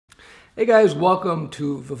Hey guys, welcome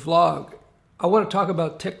to the vlog. I want to talk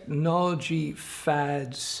about technology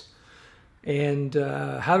fads and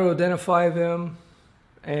how to identify them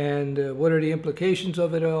and what are the implications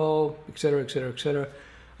of it all, etc., etc., etc.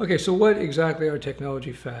 Okay, so what exactly are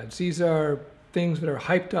technology fads? These are things that are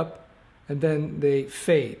hyped up and then they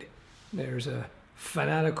fade. There's a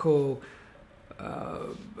fanatical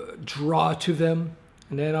draw to them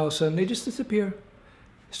and then all of a sudden they just disappear.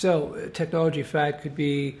 So a technology fad could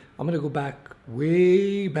be, I'm going to go back,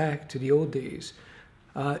 way back to the old days.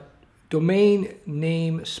 Domain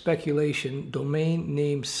name speculation, domain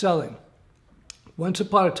name selling. Once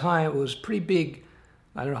upon a time, it was pretty big.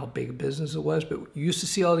 I don't know how big a business it was, but you used to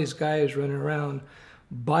see all these guys running around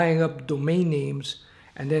buying up domain names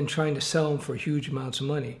and then trying to sell them for huge amounts of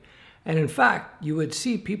money. And in fact, you would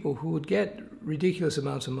see people who would get ridiculous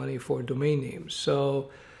amounts of money for domain names.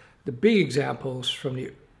 So the big examples from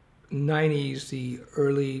the 90s, the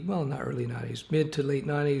not early 90s, mid to late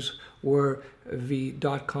 90s were the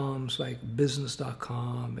 .coms like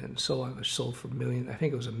business.com and so on, which sold for $1 million. I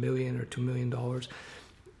think it was $1 million or $2 million.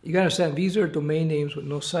 You gotta understand, these are domain names with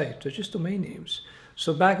no site. They're just domain names.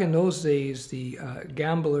 So back in those days, the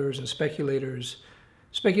gamblers and speculators,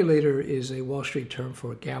 speculator is a Wall Street term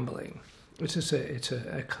for gambling. It's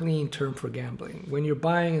a clean term for gambling. When you're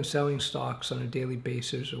buying and selling stocks on a daily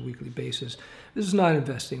basis or weekly basis, this is not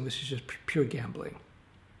investing, this is just pure gambling.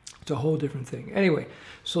 It's a whole different thing. Anyway,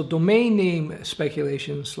 so domain name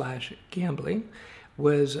speculation / gambling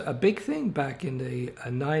was a big thing back in the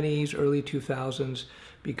 90s, early 2000s,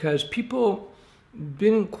 because people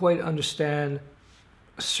didn't quite understand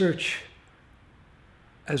search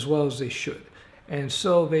as well as they should. And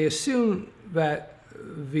so they assumed that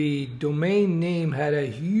the domain name had a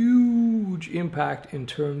huge impact in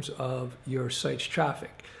terms of your site's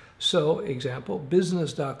traffic. So, example,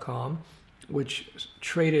 business.com, which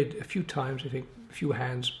traded a few times, I think a few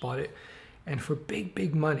hands bought it, and for big,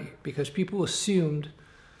 big money, because people assumed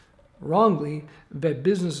wrongly that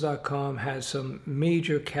business.com had some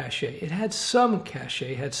major cachet. It had some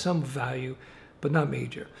cachet, had some value, but not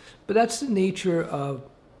major. But that's the nature of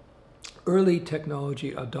early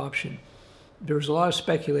technology adoption. There was a lot of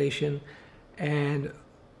speculation, and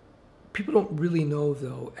people don't really know,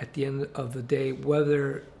 though, at the end of the day,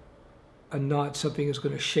 whether or not something is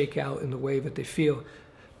going to shake out in the way that they feel.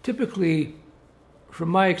 Typically, from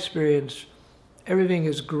my experience, everything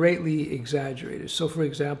is greatly exaggerated. So, for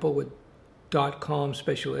example, with .com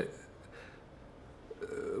speculation,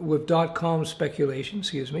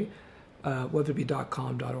 whether it be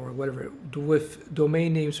 .com, .org, whatever, with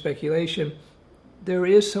domain name speculation, there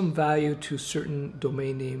is some value to certain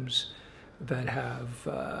domain names that have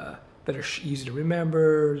that are easy to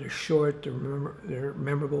remember, they're short, they're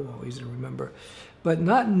memorable, well, easy to remember, but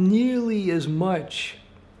not nearly as much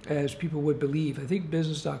as people would believe. I think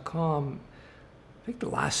business.com, I think the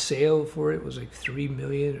last sale for it was like 3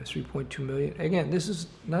 million or 3.2 million. Again, this is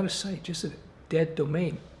not a site, just a dead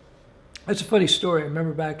domain. That's a funny story. I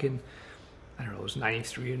remember back in, I don't know, it was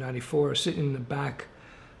 93 or 94, sitting in the back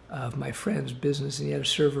of my friend's business, and he had a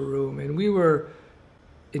server room, and we were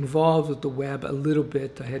involved with the web a little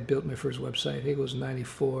bit. I had built my first website, I think it was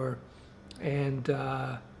 94, and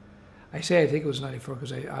I say I think it was 94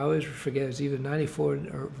 because I always forget, it was either 94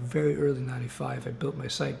 or very early 95 I built my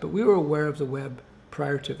site, but we were aware of the web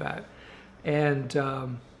prior to that, and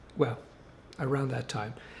well, around that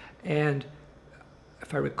time. And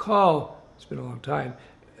if I recall, it's been a long time,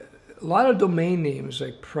 a lot of domain names,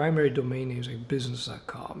 like primary domain names like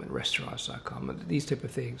business.com and restaurants.com and these type of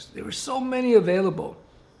things, there were so many available.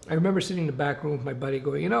 I remember sitting in the back room with my buddy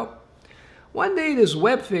going, you know, one day this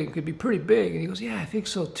web thing could be pretty big. And he goes, yeah, I think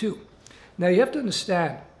so too. Now you have to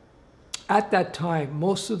understand, at that time,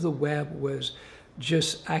 most of the web was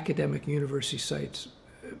just academic university sites,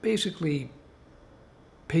 basically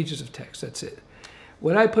pages of text, that's it.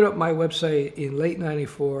 When I put up my website in late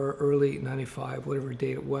 94, early 95, whatever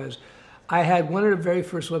date it was, I had one of the very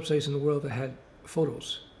first websites in the world that had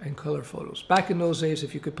photos and color photos. Back in those days,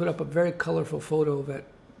 if you could put up a very colorful photo that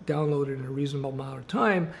downloaded in a reasonable amount of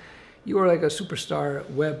time, you were like a superstar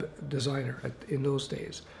web designer in those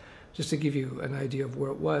days, just to give you an idea of where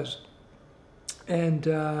it was. And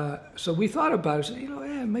so we thought about it, said, you know,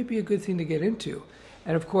 yeah, it might be a good thing to get into.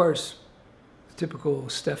 And of course, typical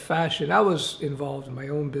Stef fashion, I was involved in my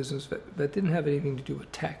own business that didn't have anything to do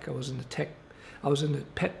with tech. I was in the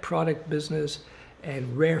pet product business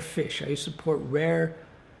and rare fish. I used to support rare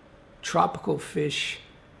tropical fish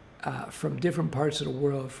from different parts of the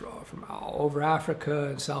world, from all over Africa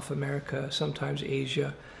and South America, sometimes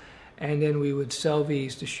Asia. And then we would sell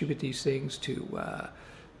these, distribute these things to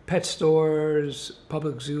pet stores,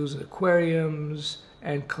 public zoos and aquariums,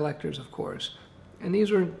 and collectors, of course. And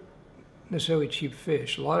these weren't necessarily cheap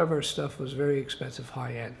fish. A lot of our stuff was very expensive,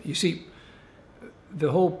 high-end. You see,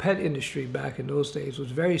 the whole pet industry back in those days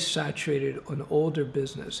was very saturated on older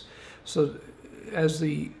business. So as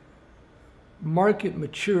the market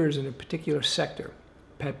matures in a particular sector,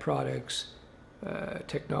 pet products,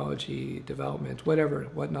 technology, development, whatever,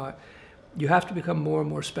 whatnot, you have to become more and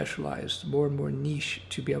more specialized, more and more niche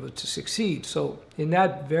to be able to succeed. So in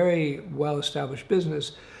that very well-established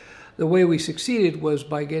business, the way we succeeded was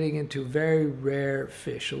by getting into very rare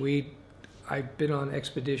fish. So I've been on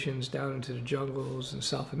expeditions down into the jungles in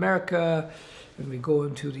South America, and we go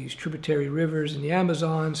into these tributary rivers in the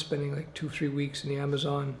Amazon, spending like 2-3 weeks in the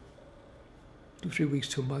Amazon, 2-3 weeks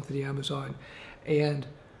to a month in the Amazon, and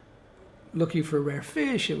looking for rare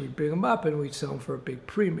fish, and we'd bring them up and we'd sell them for a big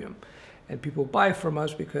premium. And people buy from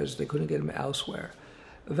us because they couldn't get them elsewhere.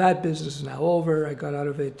 That business is now over. I got out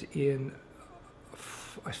of it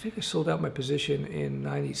I think I sold out my position in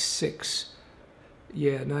 96.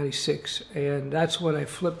 Yeah, 96. And that's when I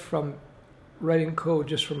flipped from writing code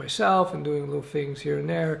just for myself and doing little things here and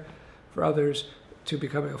there for others to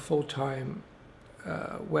becoming a full-time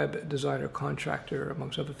web designer contractor,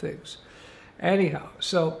 amongst other things. Anyhow,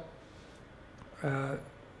 so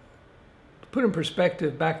put in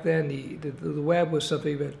perspective, back then the web was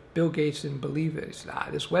something that Bill Gates didn't believe in. He said,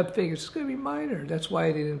 this web thing is going to be minor. That's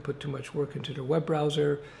why they didn't put too much work into their web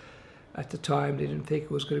browser. At the time, they didn't think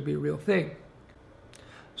it was going to be a real thing.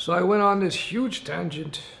 So I went on this huge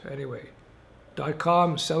tangent. Anyway,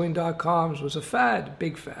 selling .coms was a fad,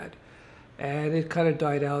 big fad. And it kind of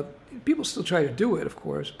died out. People still try to do it, of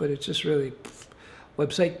course, but it's just really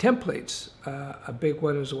website templates, a big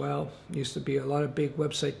one as well. Used to be a lot of big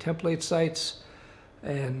website template sites,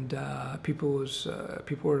 and people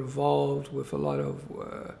were involved with a lot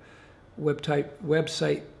of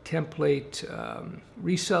website template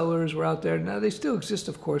resellers were out there. Now they still exist,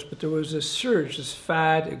 of course, but there was this surge, this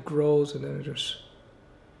fad. It grows and then it just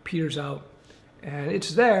peters out, and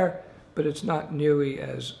it's there, but it's not nearly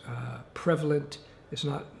as prevalent. It's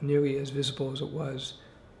not nearly as visible as it was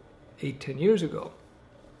 8-10 years ago.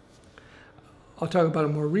 I'll talk about a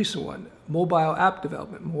more recent one, mobile app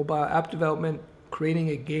development. Mobile app development, creating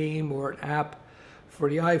a game or an app for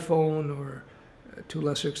the iPhone or, to a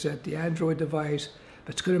lesser extent, the Android device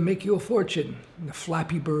that's going to make you a fortune, the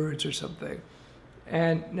Flappy Birds or something.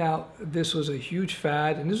 And now this was a huge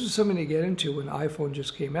fad, and this was something to get into when iPhone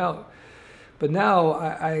just came out. But now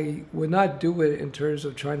I would not do it in terms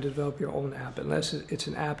of trying to develop your own app unless it's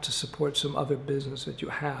an app to support some other business that you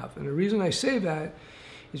have. And the reason I say that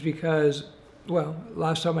is because, well,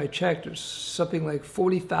 last time I checked, there's something like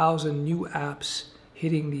 40,000 new apps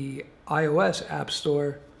hitting the iOS App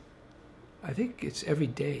Store. I think it's every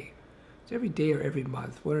day. It's every day or every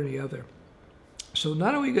month, one or the other. So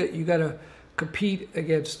not only you got to compete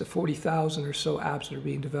against the 40,000 or so apps that are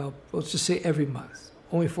being developed, well, let's just say every month.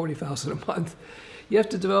 Only 40,000 a month. You have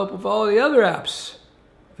to develop with all the other apps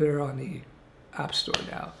that are on the App Store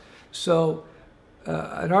now. So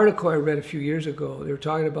an article I read a few years ago, they were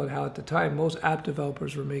talking about how at the time most app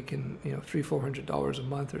developers were making $300-400 a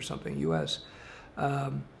month or something US.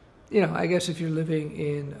 I guess if you're living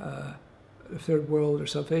in the third world or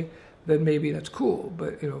something, then maybe that's cool.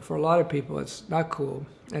 But for a lot of people, it's not cool.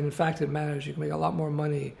 And in fact, it matters. You can make a lot more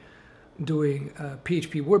money doing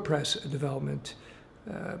PHP WordPress development.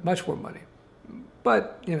 Much more money.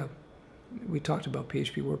 But, we talked about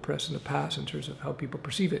PHP WordPress in the past in terms of how people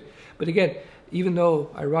perceive it. But again, even though,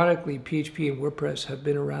 ironically, PHP and WordPress have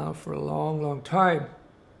been around for a long, long time,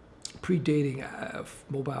 predating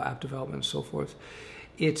mobile app development and so forth,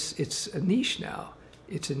 it's a niche now.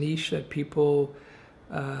 It's a niche that people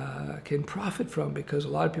can profit from because a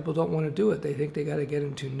lot of people don't want to do it. They think they got to get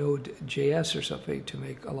into Node.js or something to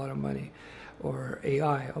make a lot of money. Or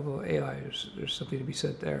AI, although AI, there's something to be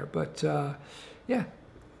said there. But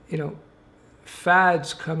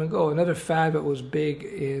fads come and go. Another fad that was big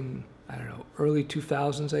in, early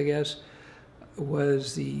 2000s, I guess,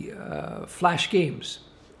 was the Flash games.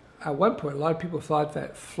 At one point, a lot of people thought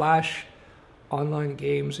that Flash online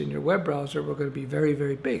games in your web browser were going to be very,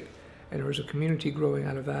 very big. And there was a community growing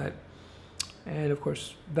out of that. And of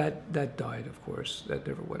course, that died, of course. That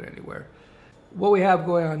never went anywhere. What we have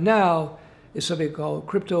going on now is something called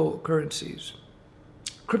cryptocurrencies.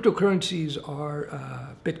 Cryptocurrencies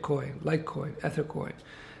are Bitcoin, Litecoin, Ethercoin,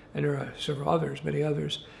 and there are several others, many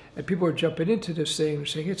others. And people are jumping into this thing. They're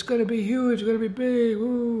saying, it's going to be huge, it's going to be big.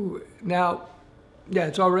 Woo. Now, yeah,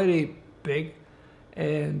 it's already big.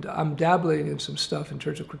 And I'm dabbling in some stuff in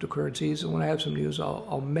terms of cryptocurrencies. And when I have some news,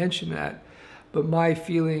 I'll mention that. But my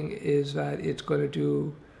feeling is that it's going to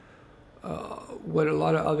do what a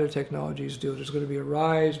lot of other technologies do. There's going to be a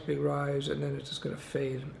rise, big rise, and then it's just going to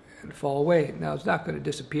fade and fall away. Now, it's not going to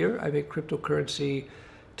disappear. I think cryptocurrency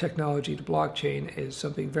technology, the blockchain, is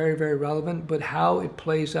something very, very relevant, but how it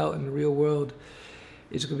plays out in the real world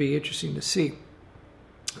is going to be interesting to see.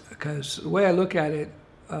 Because the way I look at it,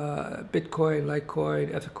 Bitcoin,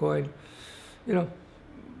 Litecoin, Ethercoin, you know,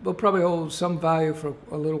 will probably hold some value for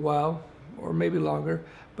a little while, or maybe longer.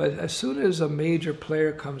 But as soon as a major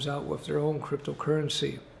player comes out with their own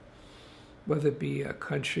cryptocurrency, whether it be a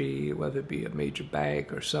country, whether it be a major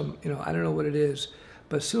bank or some, you know, I don't know what it is,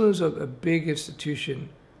 but as soon as a big institution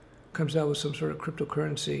comes out with some sort of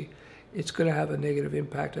cryptocurrency, it's going to have a negative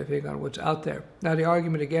impact, I think, on what's out there. Now, the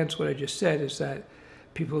argument against what I just said is that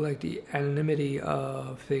people like the anonymity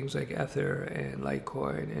of things like Ether and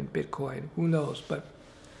Litecoin and Bitcoin. Who knows? But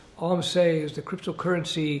all I'm saying is the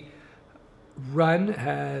cryptocurrency run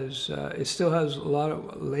has, it still has a lot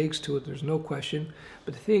of legs to it, there's no question.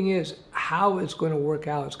 But the thing is, how it's going to work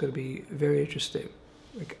out is going to be very interesting.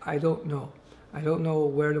 Like, I don't know. I don't know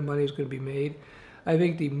where the money is going to be made. I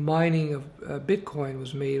think the mining of Bitcoin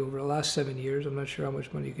was made over the last 7 years. I'm not sure how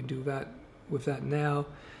much money you can do with that now.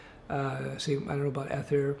 See, I don't know about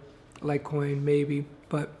Ether, Litecoin maybe,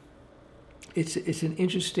 but it's an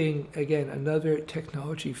interesting, again, another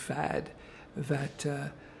technology fad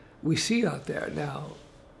that we see out there now.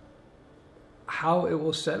 How it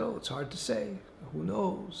will settle, it's hard to say. Who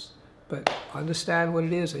knows? But understand what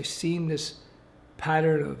it is. I've seen this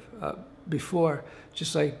pattern of before,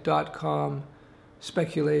 just like .com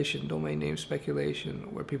speculation, domain name speculation,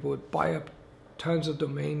 where people would buy up tons of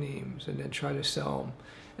domain names and then try to sell them.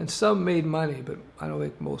 And some made money, but I don't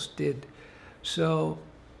think most did. So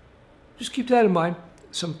just keep that in mind.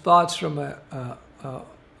 Some thoughts from a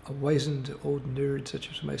wizened old nerd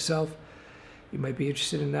such as myself. You might be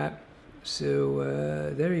interested in that.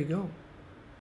 So there you go.